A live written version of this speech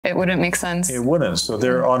it wouldn't make sense. It wouldn't. So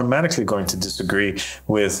they're automatically going to disagree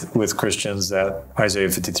with Christians that Isaiah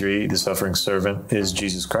 53, the suffering servant, is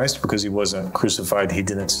Jesus Christ because he wasn't crucified, he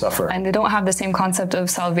didn't suffer. And they don't have the same concept of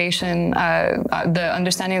salvation, the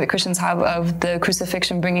understanding that Christians have of the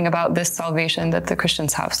crucifixion bringing about this salvation that the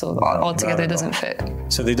Christians have. So altogether it doesn't fit.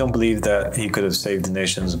 So they don't believe that he could have saved the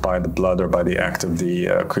nations by the blood or by the act of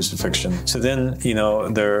the crucifixion. So then, you know,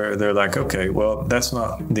 they're like, okay, well, that's not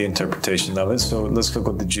the interpretation of it. So let's look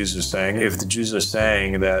what the Jews are saying. If the Jews are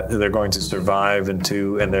saying that they're going to survive and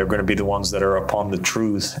they're going to be the ones that are upon the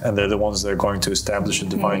truth, and they're the ones that are going to establish a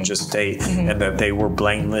divine just state, and that they were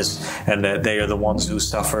blameless, and that they are the ones who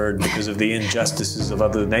suffered because of the injustices of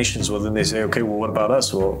other nations, well, then they say, okay, well, what about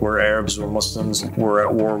us? Well, we're Arabs, we're Muslims, we're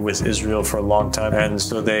at war with Israel for a long time. And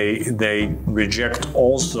so they reject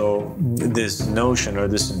also this notion or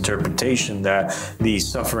this interpretation that the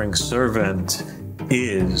suffering servant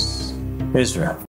is Israel.